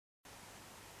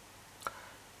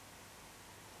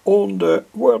on the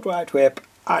World Wide Web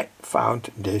I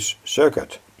found this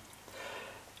circuit.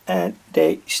 And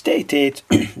they stated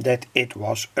that it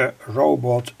was a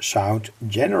robot sound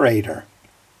generator.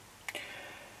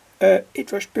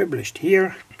 It was published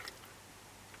here.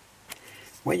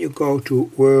 When you go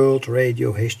to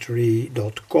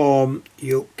worldradiohistory.com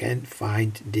you can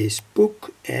find this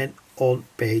book, and on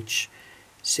page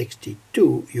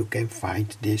 62 you can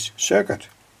find this circuit.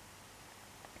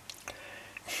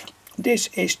 This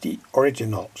is the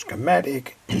original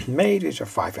schematic made with a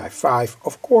 555.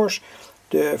 Of course,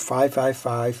 the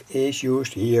 555 is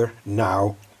used here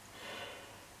now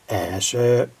as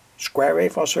a square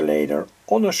wave oscillator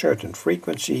on a certain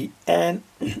frequency, and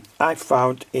I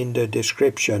found in the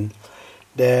description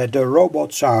that the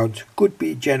robot sound could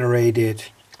be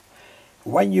generated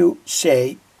when you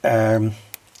say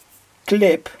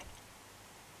clip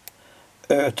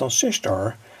a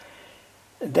transistor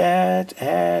that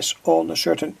has on a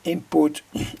certain input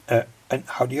an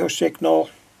audio signal,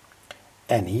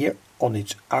 and here on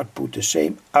its output the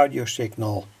same audio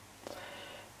signal,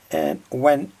 and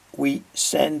when we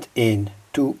send in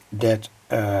to that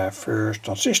first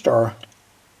transistor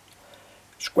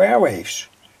square waves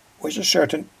with a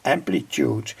certain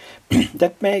amplitude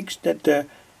that makes that the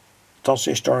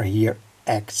transistor here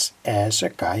acts as a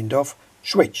kind of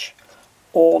switch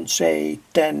on, say,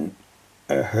 10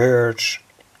 Hertz,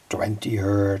 20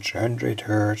 Hertz, 100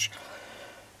 Hertz,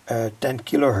 10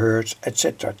 kilohertz,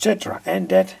 etc., etc., and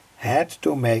that had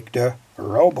to make the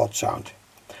robot sound.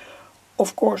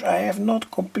 Of course, I have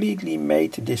not completely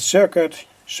made this circuit,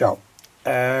 so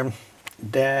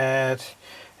that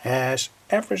has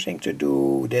everything to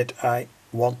do that I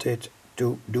wanted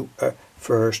to do a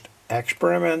first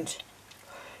experiment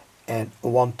and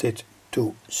wanted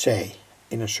to say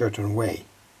in a certain way,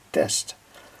 test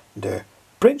the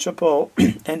principle,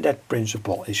 and that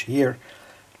principle is here,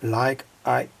 like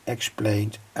I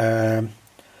explained. The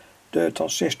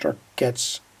transistor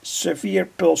gets severe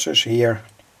pulses here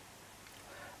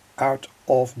out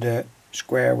of the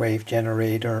square wave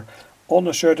generator on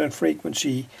a certain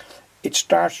frequency. It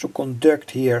starts to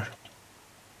conduct here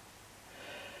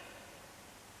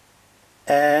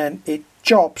and it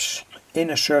chops in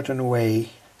a certain way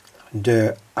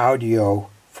the audio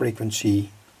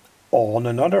frequency on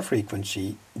another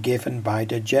frequency given by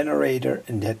the generator,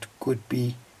 and that could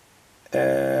be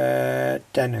 10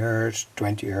 Hertz,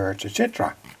 20 Hertz,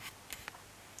 etc.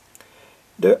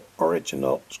 The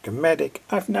original schematic,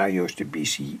 I've now used the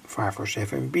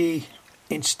BC507B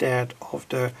instead of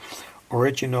the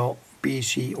original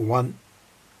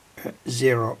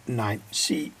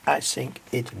BC109C. I think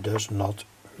it does not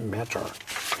matter.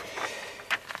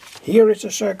 Here is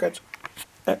the circuit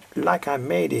like I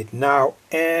made it now,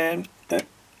 and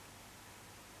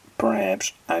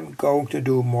perhaps I'm going to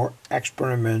do more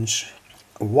experiments.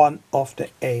 One of the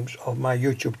aims of my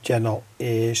YouTube channel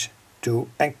is to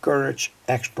encourage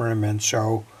experiments,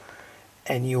 so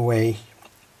anyway,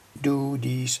 do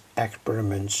these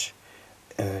experiments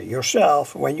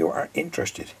yourself when you are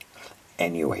interested.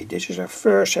 Anyway, this is a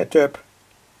first setup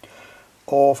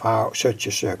of how such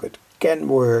a circuit can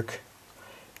work,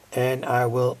 and I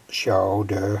will show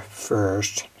the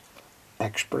first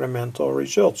experimental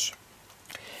results.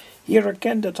 Here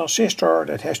again the transistor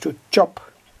that has to chop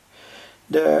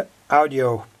the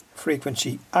audio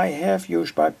frequency. I have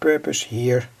used by purpose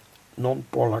here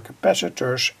non-polar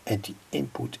capacitors at the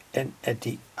input and at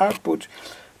the output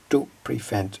to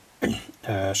prevent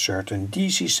a certain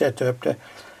DC setup.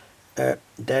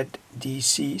 That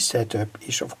DC setup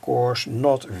is of course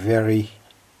not very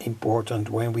important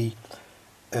when we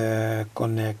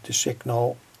connect the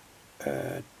signal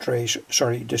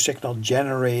the signal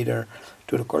generator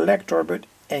to the collector, but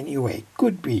anyway,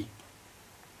 could be.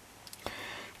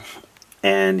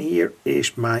 And here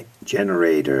is my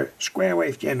generator, square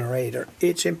wave generator.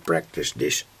 It's in practice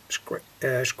this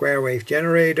square wave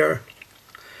generator.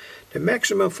 The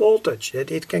maximum voltage that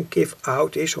it can give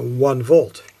out is 1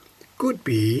 volt. Could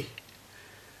be,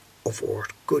 of course,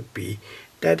 could be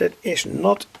that it is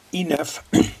not enough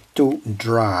to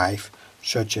drive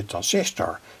such a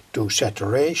transistor to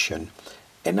saturation.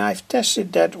 And I've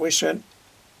tested that with an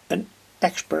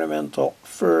experimental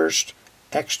first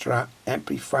extra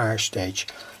amplifier stage,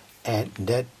 and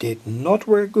that did not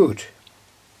work good.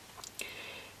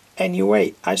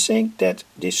 Anyway, I think that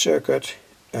this circuit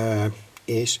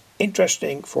is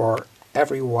interesting for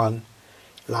everyone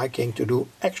liking to do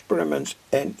experiments,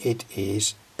 and it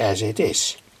is as it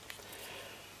is.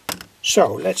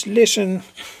 So let's listen,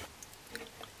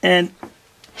 and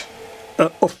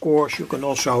of course you can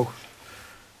also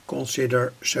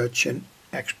consider such an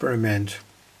experiment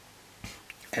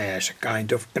as a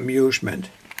kind of amusement.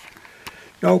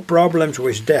 No problems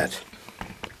with that.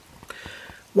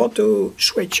 Want to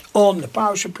switch on the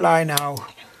power supply now.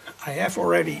 I have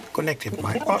already connected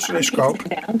my oscilloscope.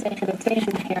 And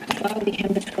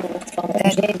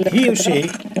here you see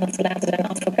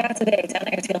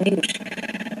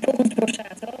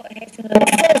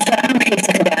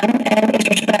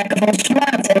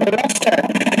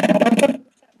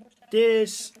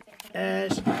this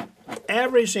has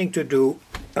everything to do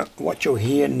what you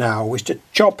hear now with the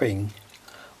chopping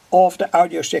of the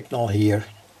audio signal here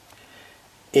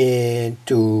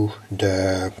into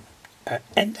the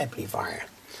end amplifier,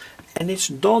 and it's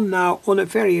done now on a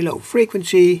very low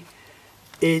frequency.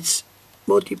 It's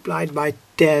multiplied by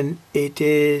 10. It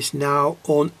is now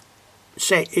on,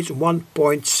 say it's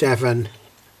 1.7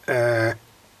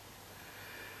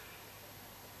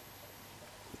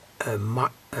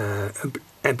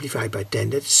 amplified by 10.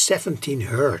 That's 17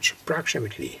 hertz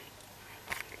approximately.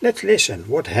 Let's listen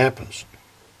what happens.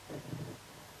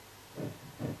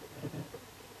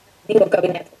 Nieuwe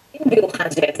kabinet in wil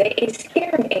gaan zetten is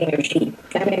kernenergie.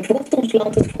 Daarmee volgt ons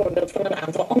land het voorbeeld van een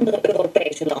aantal andere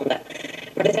Europese landen.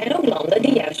 Maar er zijn ook landen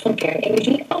die juist van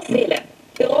kernenergie af willen.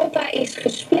 Europa is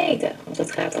gespleten als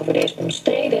het gaat over deze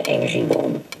omstreden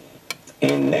energiebron.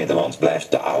 In Nederland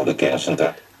blijft de oude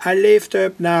kerncentrale. I lift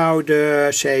up now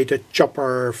the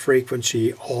chopper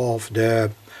frequency of the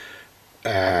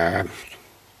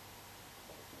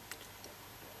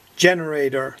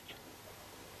generator.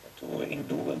 In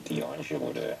Doel en Tihange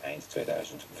worden eind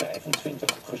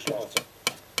 2025 gesloten.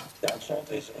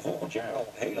 Duitsland is volgend jaar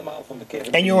al helemaal van de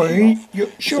kern. And you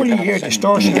surely hear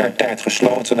distortion. 10 jaar tijd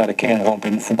gesloten na de kernramp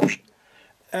in Fukushima.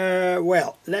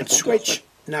 Well, let's switch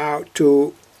now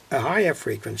to a higher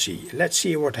frequency. Let's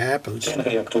see what happens.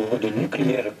 Kernreactoren, de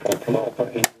nucleaire koploper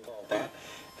in Europa.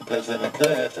 President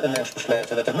Macron heeft onlangs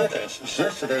besloten dat er nog eens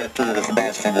 6 reactoren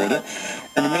gebouwd gaan worden.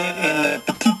 Onder meer in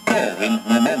Petit Port in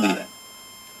Normandië.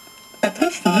 Het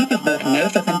trieste hier is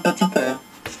burgemeester van Petit Port.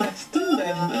 Slechts 10.000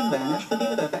 inwoners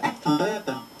verdeeld over 18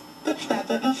 dorpen. Dit staat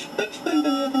er een spitspunt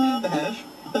in uw gemeentehuis.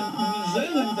 Een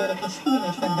museum voor de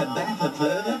geschiedenis van het dagelijks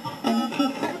leven en een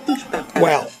gigantisch parcours.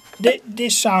 Well,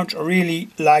 this sounds really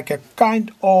like a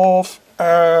kind of,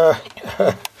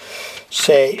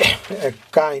 say, a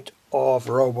kind of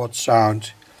robot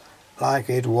sound,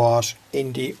 like it was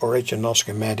in the original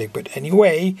schematic. But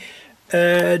anyway,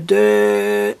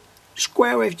 the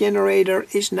square wave generator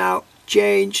is now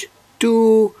changed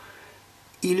to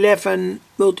 11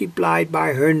 multiplied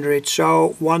by 100,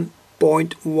 so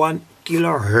 1.1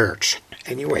 kilohertz.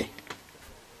 Anyway.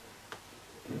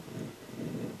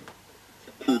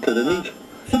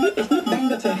 Philippe is niet bang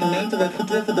dat zijn gemeente wordt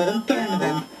getroffen door een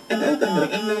kernramp. En ook onder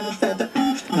de inwoners valt de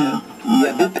angst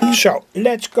mee. So,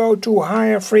 let's go to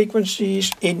higher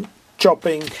frequencies in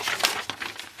chopping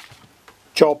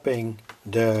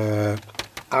the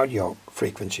audio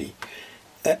frequency.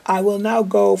 I will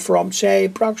now go from, say,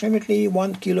 approximately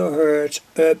 1 kilohertz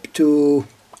up to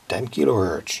 10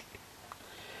 kilohertz.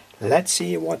 Let's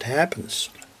see what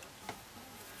happens.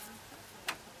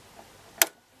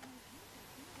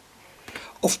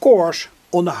 Of course,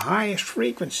 on the highest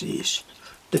frequencies,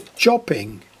 the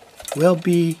chopping will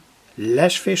be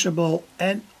less visible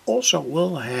and also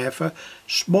will have a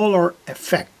smaller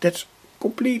effect. That's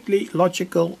completely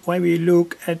logical when we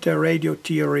look at the radio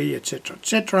theory, etc.,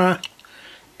 etc.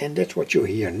 And that's what you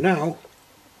hear now.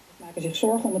 Maken zich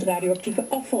zorgen om het radioactieve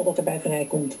afval dat erbij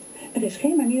vrijkomt. Er is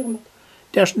geen manier om.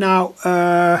 There's now,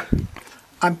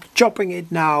 I'm chopping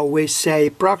it now with, say,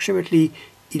 approximately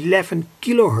 11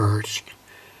 kilohertz.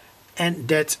 And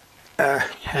that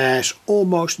has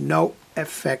almost no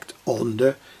effect on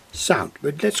the sound.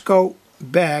 But let's go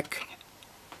back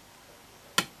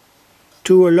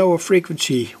to a lower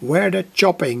frequency where the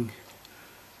chopping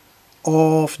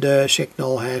of the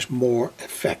signal has more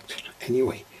effect.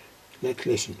 Anyway, let's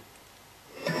listen.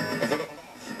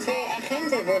 2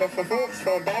 agenten worden vervolgd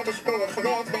voor buitensporig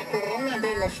geweld bij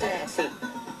coronademonstratie.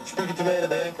 Spirituele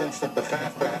bijeenkomst op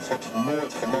begraafplaats wordt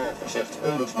nooit gemogen, zegt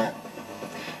ombudsman.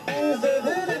 En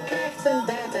Verwoerder krijgt een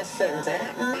datacenter,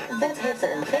 maar wat heeft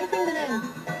de omgeving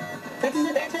gedaan? Dit is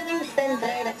het RTL Nieuws van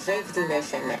vrijdag 17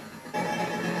 december.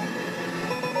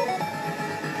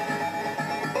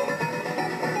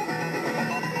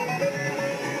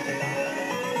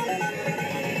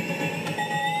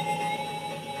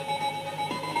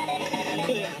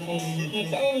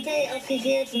 Het OMT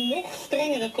adviseert nog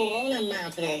strengere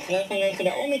coronamaatregelen vanwege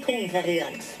de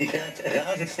Omicron-variant. Die gaat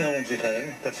razendsnel om zich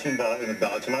heen. Dat zien we in het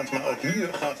buitenland, maar ook hier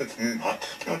gaat het nu hard.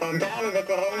 Dan dalen de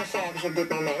coronacijfers op dit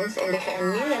moment en liggen er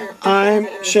nu I'm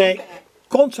saying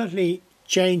constantly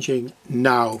changing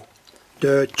now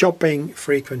the chopping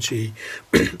frequency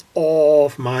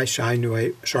of my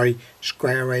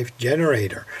square wave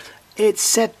generator. It's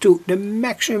set to the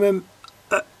maximum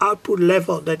output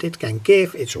level that it can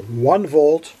give. It's 1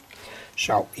 volt.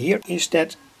 So here is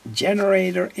that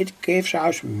generator. It gives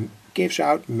out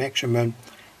maximum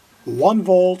 1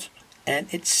 volt, and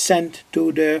it's sent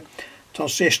to the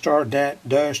transistor that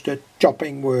does the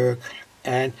chopping work.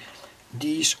 And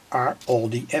these are all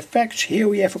the effects. Here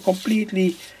we have a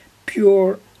completely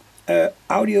pure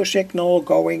audio signal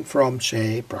going from,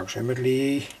 say,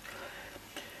 approximately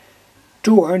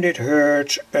 200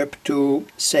 Hz up to,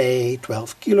 say,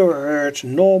 12 kHz.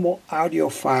 Normal audio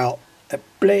file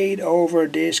played over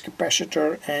this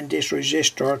capacitor and this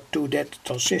resistor to that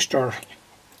transistor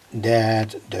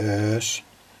that does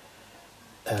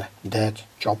that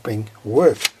chopping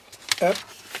work.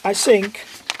 I think,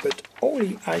 but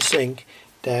only I think,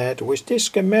 that with this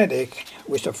schematic,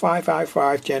 with the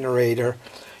 555 generator,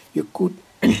 you could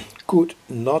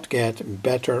not get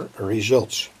better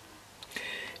results.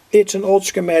 It's an old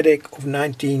schematic of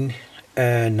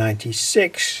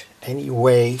 1996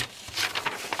 anyway.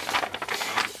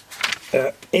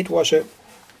 It was a,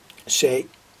 say,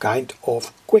 kind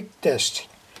of quick test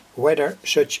whether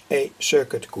such a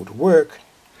circuit could work.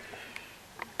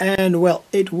 And well,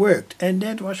 it worked, and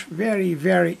that was very,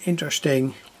 very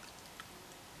interesting.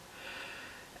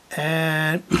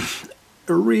 And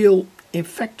in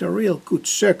fact, a real good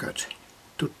circuit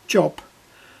to chop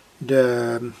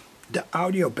the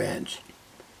audio band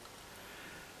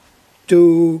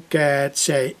to get,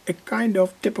 say, a kind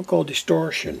of typical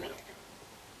distortion.